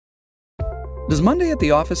Does Monday at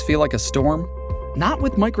the office feel like a storm? Not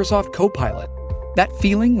with Microsoft Copilot. That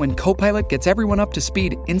feeling when Copilot gets everyone up to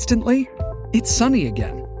speed instantly? It's sunny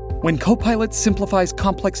again. When Copilot simplifies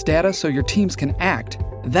complex data so your teams can act,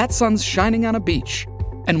 that sun's shining on a beach.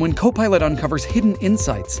 And when Copilot uncovers hidden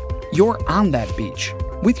insights, you're on that beach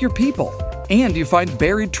with your people, and you find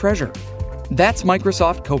buried treasure. That's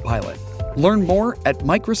Microsoft Copilot. Learn more at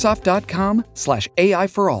Microsoft.com/AI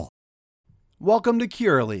for all. Welcome to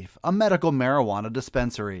Curaleaf, a medical marijuana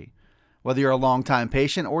dispensary. Whether you're a longtime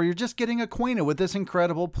patient or you're just getting acquainted with this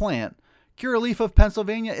incredible plant, Curaleaf of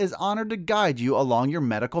Pennsylvania is honored to guide you along your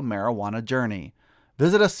medical marijuana journey.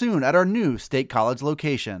 Visit us soon at our new State College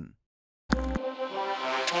location.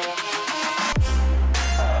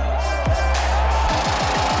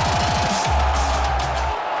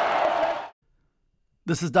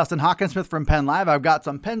 This is Dustin Hawkinsmith from Penn Live. I've got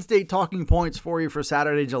some Penn State talking points for you for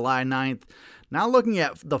Saturday, July 9th. Now looking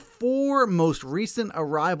at the four most recent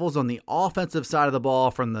arrivals on the offensive side of the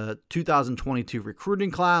ball from the 2022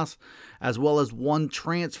 recruiting class, as well as one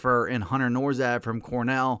transfer in Hunter Norzad from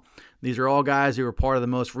Cornell. These are all guys who were part of the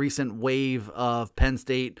most recent wave of Penn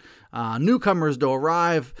State newcomers to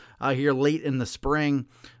arrive here late in the spring.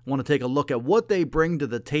 I want to take a look at what they bring to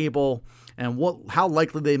the table and how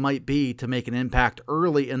likely they might be to make an impact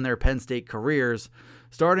early in their Penn State careers.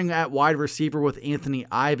 Starting at wide receiver with Anthony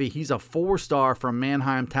Ivy. He's a four-star from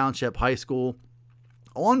Manheim Township High School.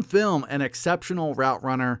 On film, an exceptional route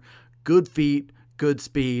runner, good feet, good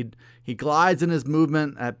speed. He glides in his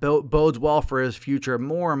movement. That bodes well for his future.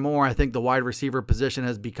 More and more, I think the wide receiver position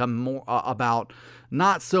has become more about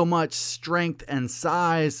not so much strength and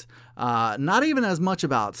size, not even as much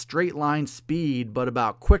about straight line speed, but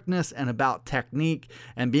about quickness and about technique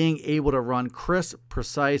and being able to run crisp,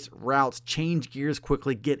 precise routes, change gears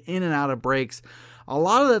quickly, get in and out of breaks. A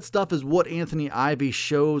lot of that stuff is what Anthony Ivy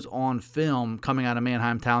shows on film coming out of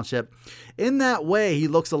Manheim Township. In that way, he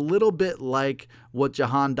looks a little bit like what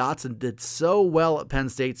Jahan Dotson did so well at Penn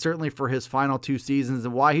State, certainly for his final two seasons,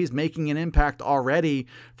 and why he's making an impact already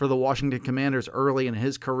for the Washington Commanders early in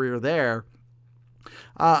his career there.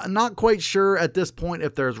 Not quite sure at this point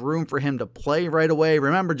if there's room for him to play right away.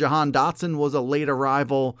 Remember, Jahan Dotson was a late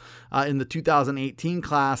arrival in the 2018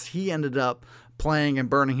 class. He ended up playing and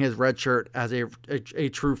burning his red shirt as a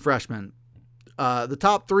true freshman. The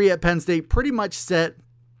top three at Penn State pretty much set: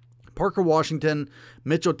 Parker Washington,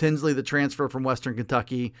 Mitchell Tinsley, the transfer from Western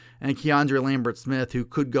Kentucky, and Keandre Lambert-Smith, who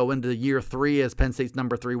could go into year three as Penn State's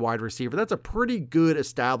number 3 wide receiver. That's a pretty good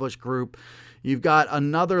established group. You've got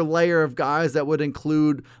another layer of guys that would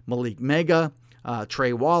include Malik Mega,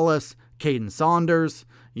 Trey Wallace, Caden Saunders.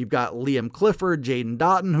 You've got Liam Clifford, Jaden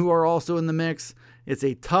Dotton, who are also in the mix. It's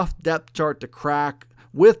a tough depth chart to crack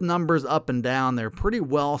with numbers up and down. They're pretty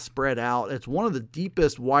well spread out. It's one of the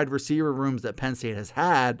deepest wide receiver rooms that Penn State has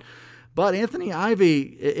had. But Anthony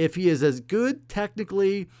Ivy, if he is as good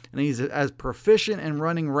technically and he's as proficient in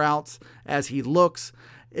running routes as he looks,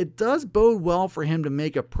 it does bode well for him to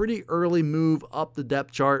make a pretty early move up the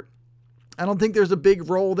depth chart. I don't think there's a big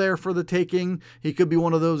role there for the taking. He could be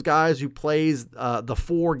one of those guys who plays the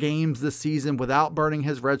 4 games this season without burning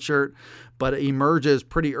his red shirt, but emerges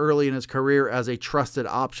pretty early in his career as a trusted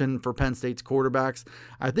option for Penn State's quarterbacks.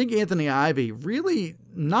 I think Anthony Ivy really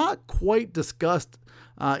not quite discussed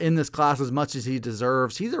in this class as much as he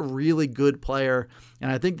deserves. He's a really good player,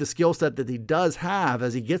 and I think the skill set that he does have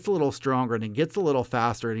as he gets a little stronger and he gets a little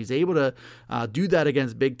faster and he's able to do that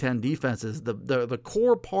against Big Ten defenses, the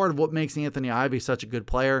core part of what makes Anthony Ivy such a good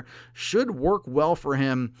player should work well for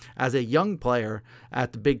him as a young player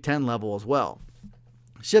at the Big Ten level as well.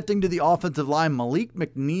 Shifting to the offensive line, Malik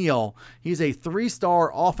McNeil. He's a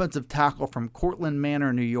 3-star offensive tackle from Cortland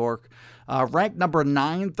Manor, New York. Ranked number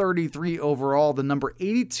 933 overall, the number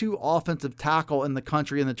 82 offensive tackle in the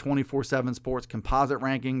country in the 24/7 Sports composite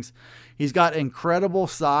rankings. He's got incredible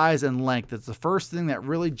size and length. It's the first thing that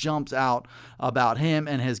really jumps out about him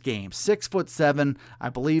and his game. 6'7". I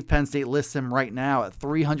believe Penn State lists him right now at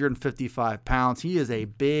 355 pounds. He is a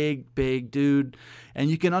big, big dude, and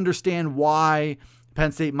you can understand why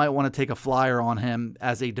Penn State might want to take a flyer on him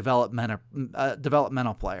as a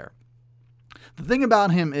developmental player. The thing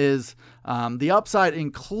about him is the upside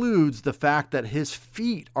includes the fact that his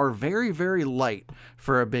feet are very, very light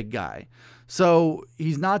for a big guy. So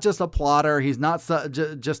he's not just a plotter. He's not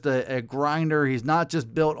just a grinder. He's not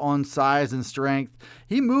just built on size and strength.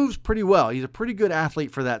 He moves pretty well. He's a pretty good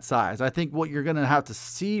athlete for that size. I think what you're going to have to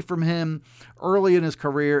see from him early in his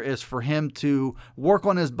career is for him to work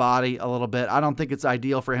on his body a little bit. I don't think it's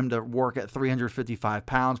ideal for him to work at 355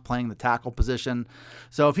 pounds playing the tackle position.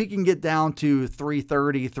 So if he can get down to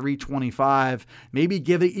 330, 325, maybe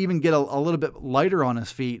get a little bit lighter on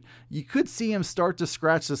his feet, you could see him start to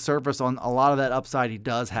scratch the surface on a lot of that upside he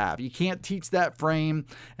does have. You can't teach that frame,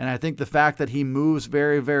 and I think the fact that he moves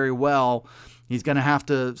very, very well, he's going to have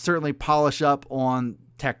to certainly polish up on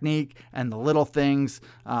technique and the little things,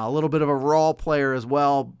 a little bit of a raw player as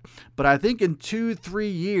well. But I think in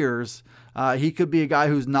 2-3 years, he could be a guy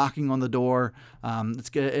who's knocking on the door.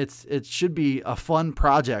 It should be a fun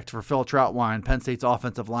project for Phil Trautwein, Penn State's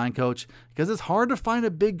offensive line coach, because it's hard to find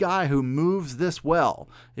a big guy who moves this well.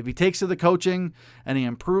 If he takes to the coaching and he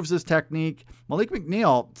improves his technique, Malik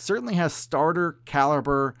McNeil certainly has starter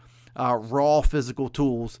caliber raw physical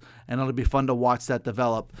tools, and it'll be fun to watch that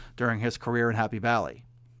develop during his career in Happy Valley.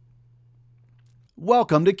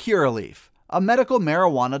 Welcome to Curaleaf, a medical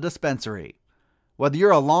marijuana dispensary. Whether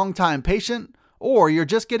you're a longtime patient or you're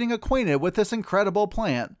just getting acquainted with this incredible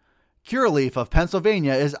plant, Curaleaf of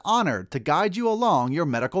Pennsylvania is honored to guide you along your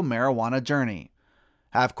medical marijuana journey.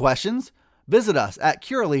 Have questions? Visit us at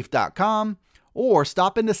curaleaf.com or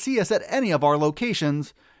stop in to see us at any of our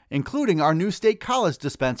locations, including our new State College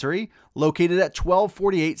dispensary located at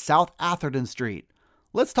 1248 South Atherton Street.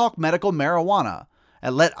 Let's talk medical marijuana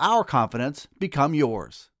and let our confidence become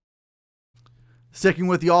yours. Sticking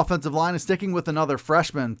with the offensive line and sticking with another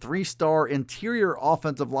freshman, 3-star interior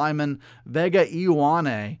offensive lineman Vega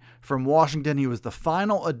Ioane from Washington. He was the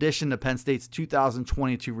final addition to Penn State's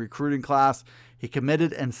 2022 recruiting class. He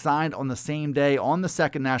committed and signed on the same day, on the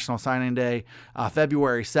second National Signing Day,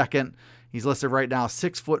 February 2nd. He's listed right now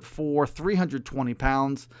 6'4", 320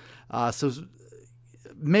 pounds. So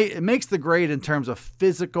it makes the grade in terms of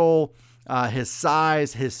physical, his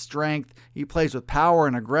size, his strength. He plays with power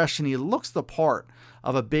and aggression. He looks the part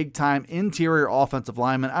of a big-time interior offensive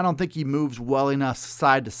lineman. I don't think he moves well enough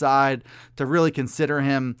side to side to really consider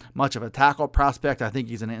him much of a tackle prospect. I think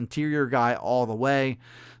he's an interior guy all the way.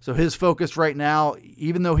 So his focus right now,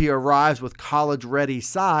 even though he arrives with college-ready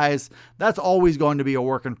size, that's always going to be a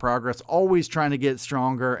work in progress, always trying to get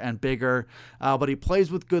stronger and bigger. But he plays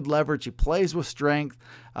with good leverage. He plays with strength.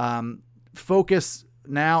 Focus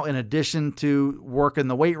now, in addition to work in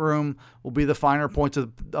the weight room, will be the finer points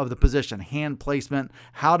of the position, hand placement,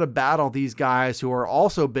 how to battle these guys who are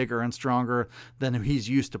also bigger and stronger than he's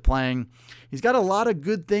used to playing. He's got a lot of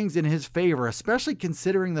good things in his favor, especially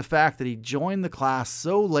considering the fact that he joined the class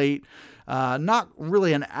so late. Not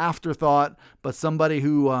really an afterthought, but somebody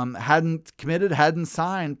who hadn't committed, hadn't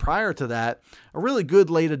signed prior to that. A really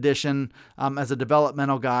good late addition as a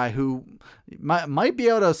developmental guy who might be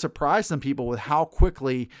able to surprise some people with how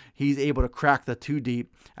quickly he's able to crack the 2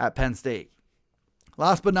 deep at Penn State.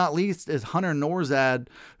 Last but not least is Hunter Nourzad,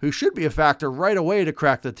 who should be a factor right away to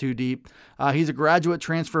crack the 2 deep. He's a graduate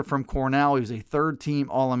transfer from Cornell. He was a third-team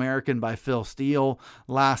All-American by Phil Steele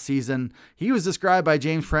last season. He was described by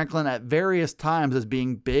James Franklin at various times as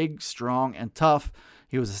being big, strong, and tough.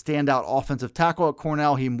 He was a standout offensive tackle at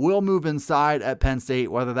Cornell. He will move inside at Penn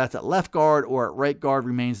State, whether that's at left guard or at right guard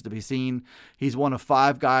remains to be seen. He's one of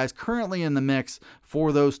 5 guys currently in the mix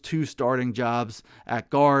for those 2 starting jobs at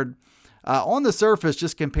guard. On the surface,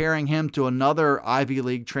 just comparing him to another Ivy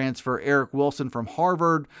League transfer, Eric Wilson from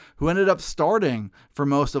Harvard, who ended up starting for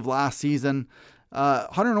most of last season.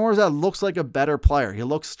 Hunter Nourzad looks like a better player. He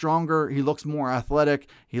looks stronger. He looks more athletic.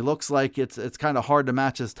 He looks like it's kind of hard to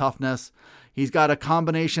match his toughness. He's got a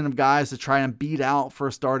combination of guys to try and beat out for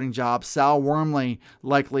a starting job. Sal Wormley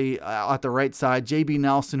likely at the right side. J.B.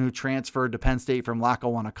 Nelson, who transferred to Penn State from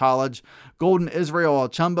Lackawanna College. Golden Israel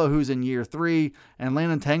Achumba, who's in year 3. And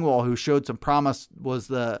Landon Tengwall, who showed some promise, was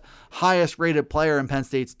the highest rated player in Penn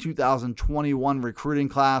State's 2021 recruiting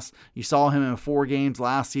class. You saw him in 4 games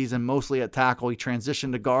last season, mostly at tackle. He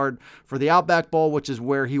transitioned to guard for the Outback Bowl, which is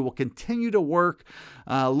where he will continue to work.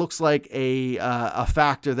 Looks like a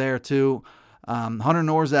factor there too. Hunter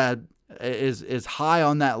Nourzad is high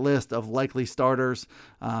on that list of likely starters.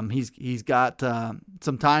 He's got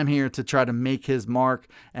some time here to try to make his mark.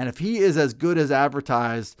 And if he is as good as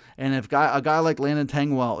advertised, and if a guy like Landon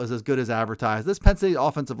Tengwall is as good as advertised, this Penn State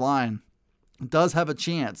offensive line does have a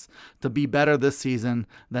chance to be better this season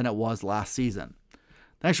than it was last season.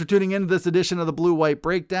 Thanks for tuning in to this edition of the Blue White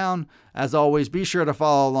Breakdown. As always, be sure to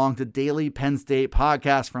follow along to daily Penn State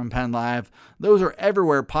podcasts from Penn Live. Those are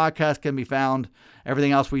everywhere podcasts can be found.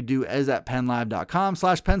 Everything else we do is at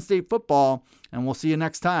PennLive.com/Penn State football. And we'll see you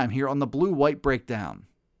next time here on the Blue White Breakdown.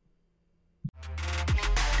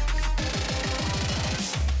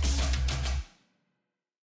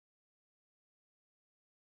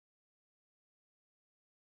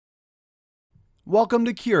 Welcome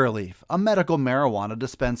to Curaleaf, a medical marijuana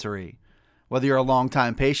dispensary. Whether you're a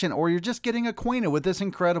longtime patient or you're just getting acquainted with this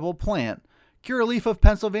incredible plant, Curaleaf of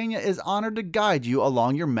Pennsylvania is honored to guide you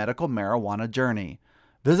along your medical marijuana journey.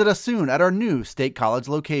 Visit us soon at our new State College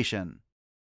location.